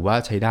ถือว่า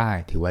ใช้ได้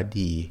ถือว่า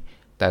ดี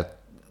แต่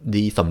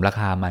ดีสมรา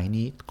คาไหม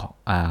นี่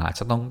จ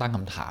ะต้องตั้งค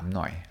ำถามห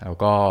น่อยแล้ว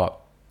ก็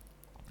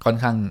ค่อน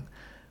ข้าง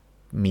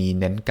มี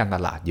เน้นการต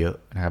ลาดเยอะ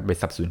นะครับไป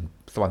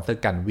สปอนเซอ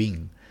ร์การวิ่ง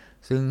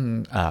ซึ่ง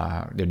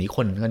เดี๋ยวนี้ค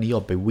นก็นิย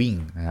มไปวิ่ง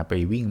นะครับไป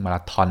วิ่งมาร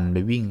าธอนไป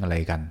วิ่งอะไร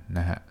กันน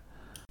ะฮะ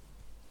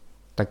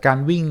แต่การ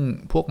วิ่ง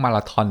พวกมาร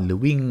าธอนหรือ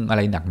วิ่งอะไ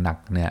รหนัก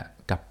ๆเนี่ย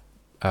กับ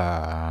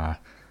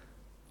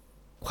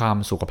ความ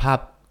สุขภาพ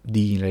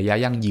ดีระยะ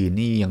ยั่งยืน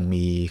นี่ยัง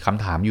มีค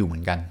ำถามอยู่เหมื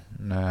อนกัน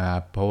นะครั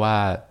บเพราะว่า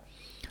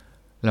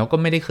เราก็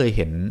ไม่ได้เคยเ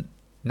ห็น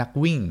นัก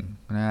วิ่ง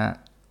นะ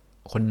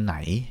คนไหน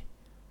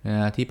น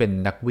ะที่เป็น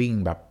นักวิ่ง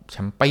แบบแช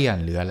มเปี้ยน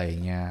หรืออะไร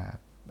เงี้ย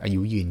อา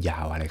ยุยืนยา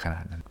วอะไรขน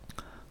าดนั้น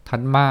ถั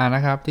ดมาน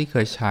ะครับที่เค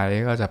ยใช้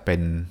ก็จะเป็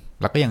น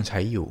แล้วก็ยังใช้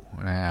อยู่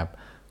นะครับ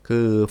คื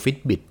อ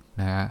Fitbit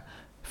นะฮะ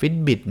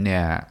Fitbit เนี่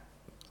ย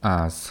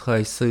เค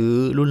ยซื้อ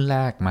รุ่นแร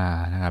กมา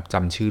นะครับจ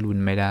ำชื่อรุ่น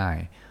ไม่ได้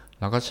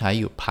แล้วก็ใช้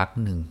อยู่พัก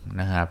หนึ่ง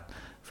นะครับ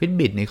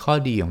Fitbit ในข้อ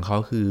ดีของเขา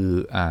คือ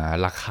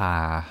ราคา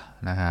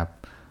นะครับ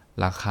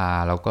ราคา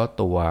แล้วก็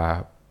ตัว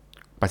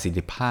ประสิท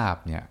ธิภาพ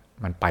เนี่ย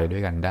มันไปด้ว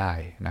ยกันได้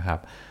นะครับ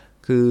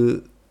คือ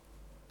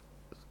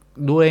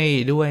ด้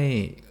วย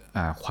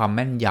ความแ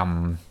ม่นย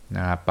ำน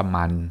ะครับประม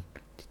าณ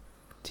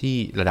ที่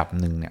ระดับ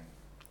หนึ่งเนี่ย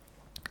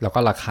แล้วก็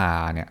ราคา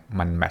เนี่ย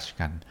มันแมทช์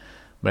กัน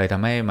เลยท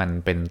ำให้มัน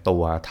เป็นตั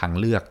วทาง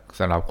เลือก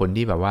สำหรับคน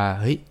ที่แบบว่า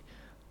เฮ้ย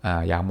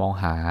อยากมอง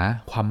หา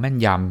ความแม่น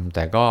ยำแ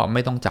ต่ก็ไ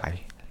ม่ต้องจ่าย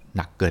ห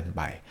นักเกินไ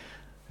ป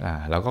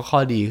แล้วก็ข้อ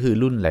ดีคือ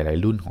รุ่นหลาย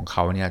ๆรุ่นของเข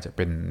าเนี่ยจะเ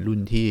ป็นรุ่น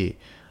ที่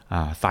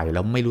ใส่แล้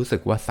วไม่รู้สึ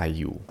กว่าใส่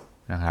อยู่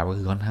นะครับก็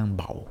คือค่อนข้าง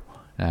เบา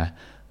นะ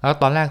แล้ว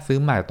ตอนแรกซื้อ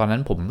มาตอนนั้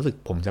นผมรู้สึก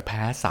ผมจะแ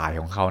พ้สาย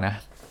ของเขานะ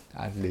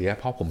หรือ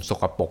เพราะผมส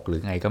กปรกหรื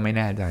อไงก็ไม่แ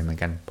น่ใจเหมือน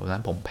กันเพราะฉะนั้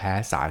นผมแพ้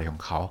สายของ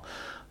เขา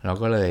แล้ว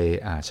ก็เลย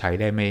ใช้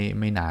ได้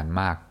ไม่นาน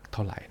มากเ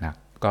ท่าไหร่นะ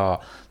ก็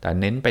แต่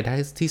เน้นไป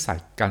ที่ใส่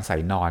การใส่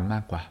นอนม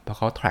ากกว่าเพราะเ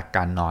ขาแทร็กก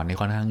ารนอนนี่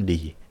ค่อนข้าง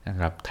ดีนะ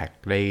ครับแทร็ก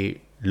ได้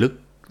ลึก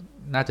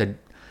น่าจะ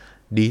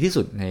ดีที่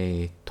สุดใน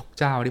ทุก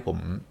เจ้าที่ผม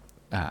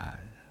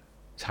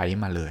ใช้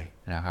มาเลย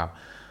นะครับ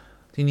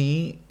ทีนี้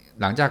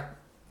หลังจาก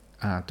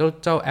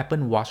เจ้า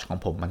Apple Watch ของ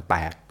ผมมันแต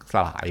กส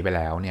ลายไปแ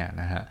ล้วเนี่ย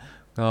นะฮะ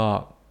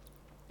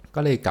ก็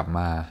เลยกลับม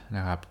าน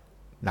ะครับ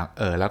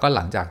แล้วก็ห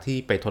ลังจากที่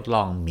ไปทดล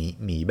อง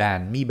มีแบน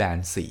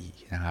ด์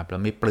4นะครับแล้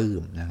วไม่ปลื้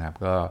มนะครับ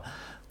ก็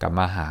กลับ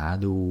มาหา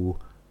ดู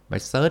ไป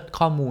เซิร์ช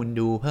ข้อมูล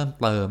ดูเพิ่ม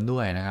เติมด้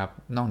วยนะครับ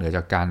นอกเหนือจ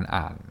ากการ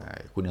อ่าน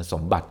คุณส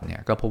มบัติเนี่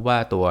ยก็พบว่า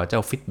ตัวเจ้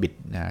า Fitbit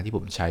นะที่ผ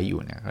มใช้อยู่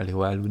เนี่ยก็เรียก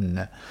ว่ารุ่น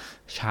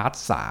ชาร์จ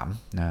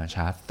3นะช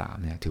าร์จ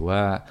3เนี่ยถือว่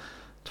า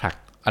track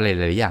อะไร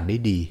หลายอย่างได้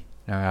ดี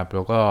นะครับแ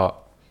ล้วก็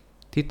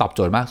ที่ตอบโจ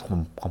ทย์มาก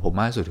ของผม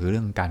มากที่สุดคือเ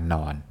รื่องการน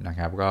อนนะค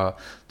รับก็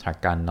track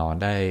การนอน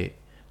ได้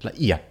ละ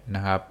เอียดน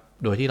ะครับ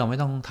โดยที่เราไม่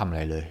ต้องทำอะไ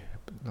รเลย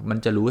มัน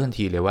จะรู้ทัน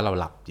ทีเลยว่าเรา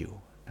หลับอยู่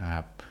นะค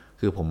รับ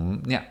คือผม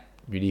เนี่ย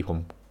อยู่ดี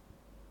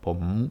ผม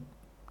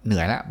เหนื่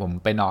อยแล้วผม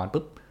ไปนอน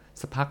ปุ๊บ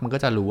สักพักมันก็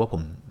จะรู้ว่าผ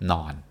มน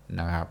อน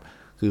นะครับ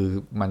คือ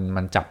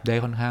มันจับได้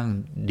ค่อนข้าง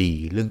ดี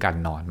เรื่องการ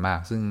นอนมาก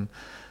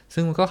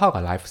ซึ่งมันก็เข้ากั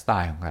บไลฟ์สไต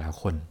ล์ของแต่ละ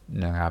คน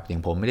นะครับอย่า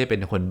งผมไม่ได้เป็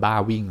นคนบ้า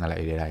วิ่งอะไร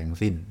ใดๆทั้ง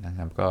สิ้นนะค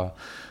รับก็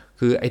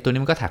คือไอ้ตัว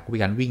นี้มันก็แท็ก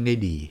การวิ่งได้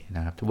ดีน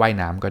ะครับว่าย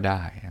น้ำก็ไ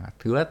ด้นะครับ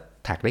ถือว่า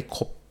แท็กได้ค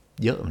รบ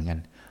เยอะเหมือนกัน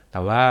แต่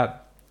ว่า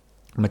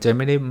มันจะไ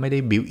ม่ได้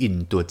built in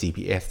ตัว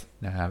GPS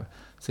นะครับ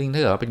ซึ่งถ้า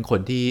เกิดว่าเป็นคน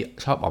ที่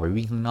ชอบออกไป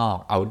วิ่งข้างนอก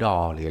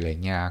outdoor หรืออะไร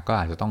เงี้ยก็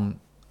อาจจะต้อง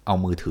เอา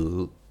มือถือ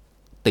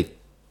ติด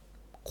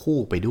คู่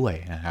ไปด้วย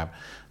นะครับ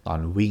ตอน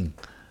วิ่ง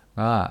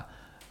ก็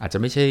อาจจะ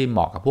ไม่ใช่เหม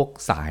าะกับพวก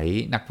สาย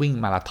นักวิ่ง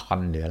มาราธอน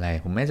หรืออะไร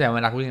ผมไม่แน่ใจว่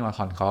านักวิ่งมาราธ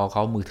อนเข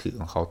ามือถือ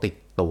ของเขาติด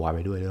ตัวไป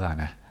ด้วยหรือเปล่า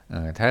นะ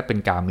ถ้าเป็น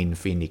Garmin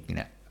Fenix เ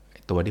นี่ย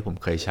ตัวที่ผม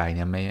เคยใช้เ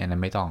นี่ยอันนั้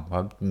นไม่ต้องเพรา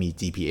ะมี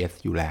GPS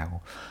อยู่แล้ว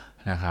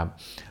นะครับ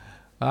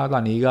แล้วตอ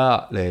นนี้ก็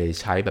เลย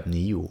ใช้แบบ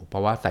นี้อยู่เพรา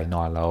ะว่าใส่น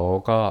อนแล้ว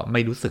ก็ไ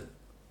ม่รู้สึก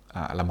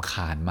รำค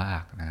าญมา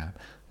กนะครับ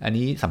อัน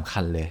นี้สำคั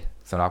ญเลย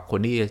สำหรับคน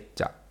ที่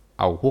จะ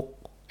เอาพวก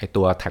ไอ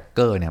ตัวแท็กเก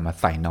อร์เนี่ยมา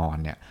ใส่นอน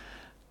เนี่ย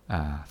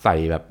ใส่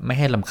แบบไม่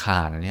ให้รำค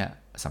าญอันนี้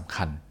สำ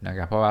คัญนะค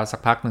รับเพราะว่าสั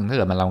กพักหนึ่งถ้าเ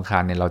กิดมันรำคา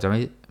ญเนี่ยเราจะ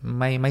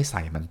ไม่ใ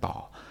ส่มันต่อ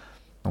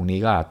ตรงนี้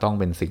ก็ต้อง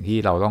เป็นสิ่งที่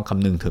เราต้องค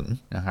ำนึงถึง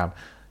นะครับ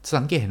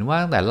สังเกตเห็นว่า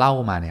ตั้งแต่เล่า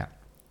มาเนี่ย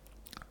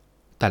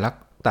แต่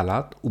ละ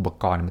อุป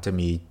กรณ์มันจะ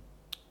มี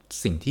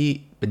สิ่งที่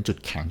เป็นจุด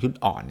แข็งจุด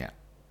อ่อนเนี่ย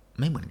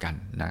ไม่เหมือนกัน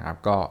นะครับ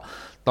ก็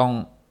ต้อง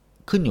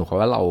ขึ้นอยู่กับ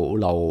ว่าเ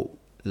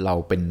รา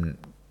เป็น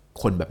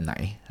คนแบบไหน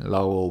เร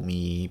า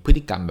มีพฤ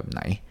ติกรรมแบบไห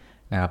น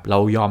นะครับเรา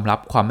ยอมรับ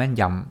ความแม่น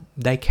ย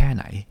ำได้แค่ไ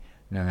หน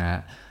นะฮะ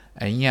ไ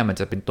อ้เงี้ยมัน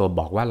จะเป็นตัวบ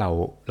อกว่าเ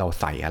รา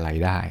ใส่อะไร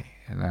ได้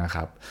นะค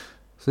รับ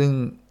ซึ่ง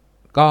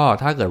ก็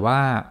ถ้าเกิดว่า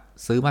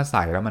ซื้อมาใ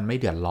ส่แล้วมันไม่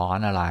เดือดร้อน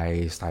อะไร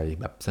ใส่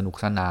แบบสนุก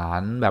สนา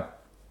นแบบ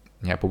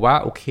เนี่ยผมว่า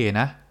โอเค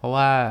นะเพราะ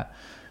ว่า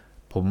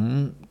ผม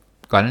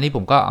ก่อนหน้านี้ผ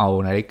มก็เอา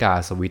นาฬิกา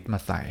สวิตช์มา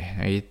ใส่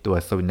ไอ้ตัว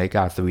นาฬิก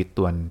าสวิตช์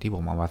ตัวที่ผ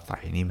มเอามาใส่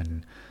นี่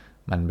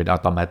มันเป็นอัต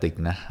โนมัติ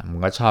นะมัน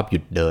ก็ชอบหยุ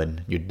ดเ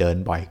ดิน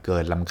บ่อยเกิ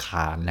นรำค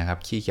าญนะครับ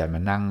ขี้เกียจม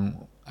านั่ง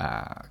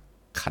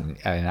ขัน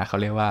อะไรนะเขา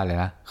เรียกว่าอะไร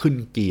นะขึ้น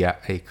เกียร์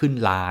ขึ้น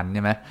ลานใ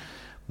ช่ไหม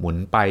หมุน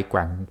ไปแก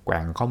ว่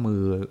งข้อมื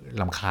อ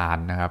รำคาญ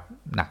นะครับ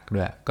หนักด้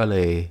วยก็เล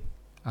ย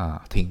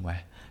ทิ้งไว้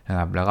นะค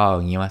รับแล้วก็อ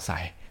ย่างนี้มาใส่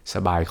ส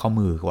บายข้อ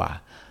มือกว่า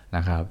น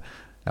ะครับ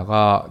แล้ว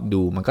ก็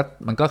ดูมั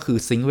นก็คือ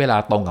ซิงค์เวลา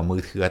ตรงกับมื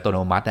อถืออัตโน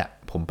มัติอ่ะ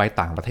ผมไป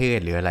ต่างประเทศ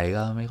หรืออะไร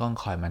ก็ไม่ต้อง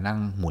คอยมานั่ง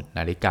หมุนน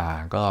าฬิกา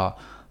ก็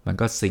มัน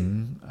ก็ซิงค์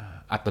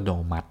อัตโน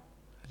มัติ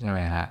ใช่ไหม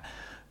ฮะ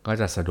ก็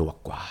จะสะดวก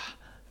กว่า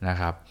นะ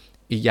ครับ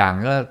อีกอย่าง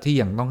ก็ที่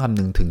ยังต้องคำ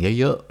นึงถึง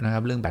เยอะๆนะครั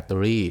บเรื่องแบตเตอ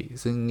รี่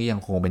ซึ่งยัง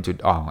คงเป็นจุด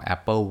อ่อนของ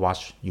Apple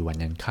Watch อยู่วัน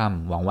ยันค่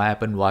ำหวังว่า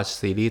Apple Watch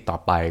Series ต่อ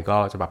ไปก็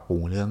จะปรับปรุ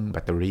งเรื่องแบ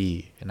ตเตอรี่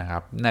นะครั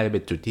บน่าจะเป็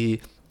นจุดที่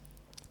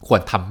คว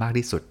รทำมาก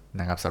ที่สุด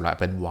นะครับสำหรับ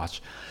Apple Watch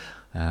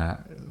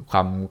คว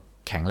าม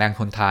แข็งแรงท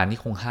นทานนี่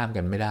คงห้าม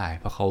กันไม่ได้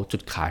เพราะเขาจุ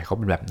ดขายเขาเ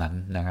ป็นแบบนั้น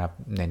นะครับ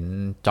เน้น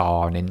จอ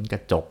เน้นกร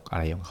ะจกอะไ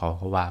รของเขา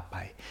ว่าไป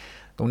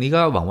ตรงนี้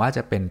ก็หวังว่าจ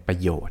ะเป็นประ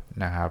โยชน์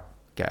นะครับ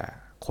แก่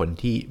คน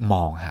ที่ม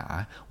องหา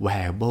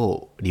wearable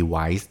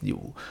device อ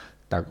ยู่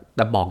แ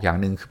ต่บอกอย่าง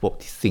หนึ่งคือผม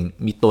สิ่ง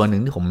มีตัวหนึ่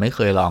งที่ผมไม่เค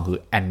ยลองคือ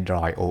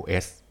Android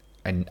OS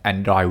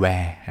Android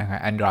Wear นะครับ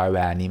Android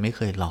Wear นี้ไม่เ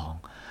คยลอง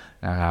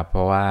นะครับเพ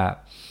ราะว่า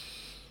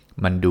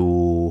มันดู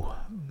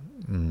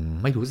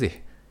ไม่รู้สิ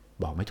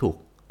บอกไม่ถูก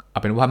เอา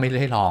เป็นว่าไม่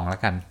ได้ลองแล้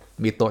วกัน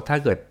มีตัวถ้า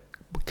เกิด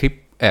คลิป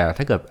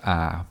ถ้าเกิด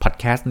พอด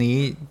แคสต์นี้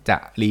จะ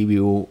รี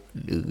วิว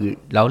หรือ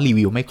แล้วรี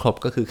วิวไม่ครบ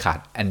ก็คือขาด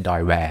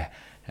Android Wear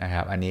นะค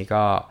รับอันนี้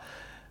ก็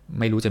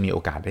ไม่รู้จะมีโอ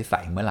กาสได้ใ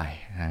ส่เมื่อไหร่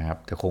นะครับ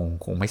แต่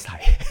คงไม่ใส่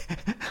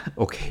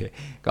โอเค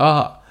ก็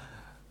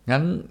งั้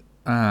น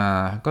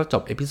ก็จ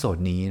บเอพิโซด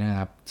นี้นะค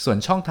รับส่วน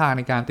ช่องทางใ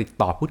นการติด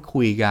ต่อพูด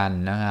คุยกัน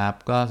นะครับ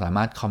ก็สาม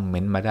ารถคอมเม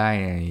นต์มาได้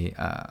ใน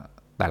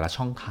แต่ละ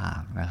ช่องทาง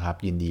นะครับ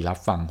ยินดีรับ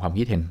ฟังความ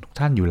คิดเห็นทุก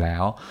ท่านอยู่แล้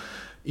ว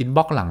อิน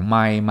บ็อกซ์หลังไม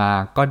ค์มา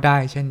ก็ได้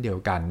เช่นเดียว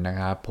กันนะ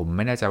ครับผมไ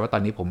ม่แน่ใจว่าตอ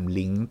นนี้ผม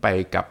ลิงก์ไป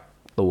กับ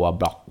ตัว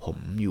บล็อกผม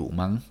อยู่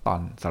มั้งตอน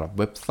สำหรับ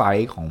เว็บไซ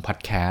ต์ของพอด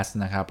แคสต์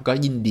นะครับก็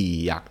ยินดี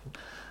อยาก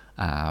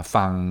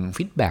ฟัง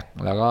ฟีดแบ็ก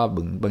แล้วก็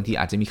บางที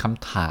อาจจะมีค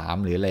ำถาม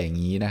หรืออะไรอย่าง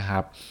นี้นะครั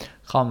บ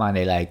เข้ามาใน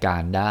รายกา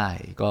รได้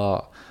ก็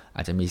อ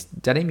าจจ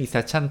ะได้มีเซ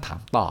สชั่นถา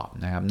มตอบ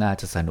นะครับน่า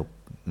จะสนุก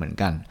เหมือน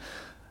กัน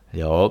เ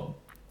ดี๋ยว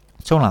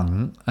ช่วงหลัง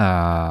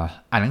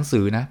อ่านหนังสื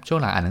อนะช่วง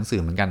หลังอ่านหนังสื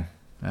อเหมือนกัน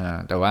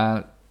แต่ว่า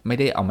ไม่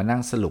ได้เอามานั่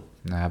งสรุป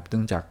นะครับเนื่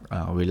องจาก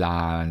เวลา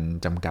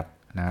จำกัด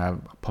นะครับ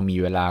พอมี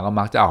เวลาก็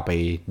มักจะออกไป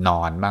น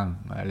อนบ้าง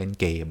เล่น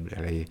เกมหรือ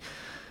อะไร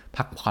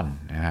พักผ่อน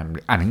นะครับ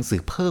อ่านหนังสื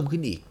อเพิ่มขึ้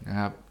นอีกนะ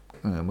ครับ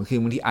บาง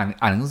ที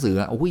อ่านหนังสือ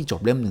อุ้ยจ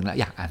บเล่มหนึ่งแล้ว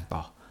อยากอ่านต่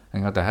อน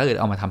ะครับแต่ถ้าเกิด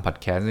เอามาทำพอด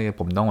แคสต์เนี่ย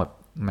ผมต้องแบบ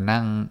มา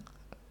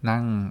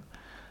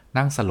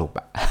นั่งสรุป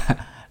อะ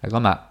แล้วก็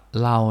มา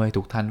เล่าให้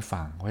ทุกท่าน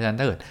ฟังเพราะฉะนั้น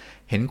ถ้าเกิด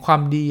เห็นควา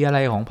มดีอะไร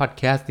ของพอด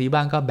แคสต์นี้บ้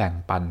างก็แบ่ง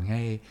ปันใ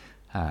ห้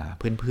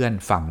เพื่อน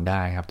ๆฟังไ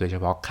ด้ครับโดยเฉ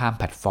พาะข้าม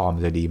แพลตฟอร์ม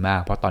จะดีมาก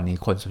เพราะตอนนี้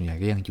คนส่วนใหญ่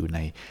ก็ยังอยู่ใน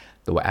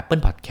ตัว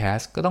Apple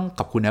Podcast ก็ต้องข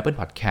อบคุณ Apple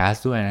Podcast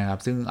ด้วยนะครับ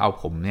ซึ่งเอา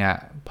ผมเนี่ย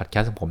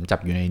podcast ของผมจับ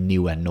อยู่ใน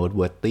New and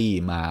Noteworthy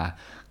มา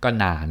ก็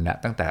นานแล้ว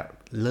ตั้งแต่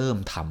เริ่ม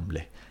ทำเล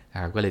ยนะ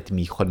ครับก็เลย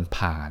มีคน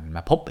ผ่านม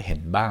าพบเห็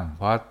นบ้างเ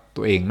พราะ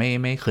ตัวเอง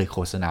ไม่เคยโฆ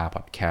ษณา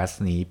podcast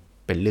นี้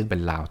เป็นเรื่องเป็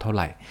นราวเท่าไ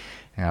หร่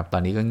นะครับตอ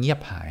นนี้ก็เงียบ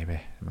หายไป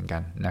เหมือนกั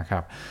นนะครั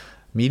บ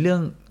มีเรื่อ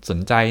ง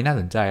น่า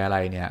สนใจอะไร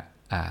เนี่ย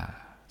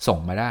ส่ง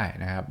มาได้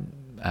นะครับ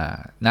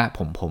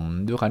ผม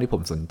ด้วยความที่ผ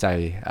มสนใจ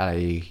อะไร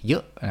เยอ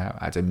ะนะครับ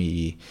อาจจะมี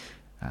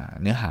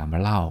เนื้อหามา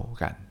เล่า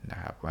กันนะ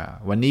ครับว่า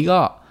วันนี้ก็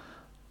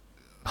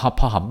พ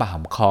อหอมปากห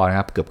อมคอนะ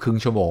ครับเกือบครึ่ง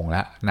ชั่วโมงแ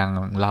ล้วนั่ง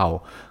เล่า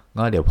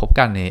ก็เดี๋ยวพบ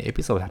กันในเอ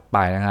พิโซดถัดไป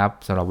นะครับ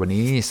สำหรับวัน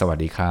นี้สวัส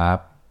ดีครั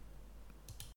บ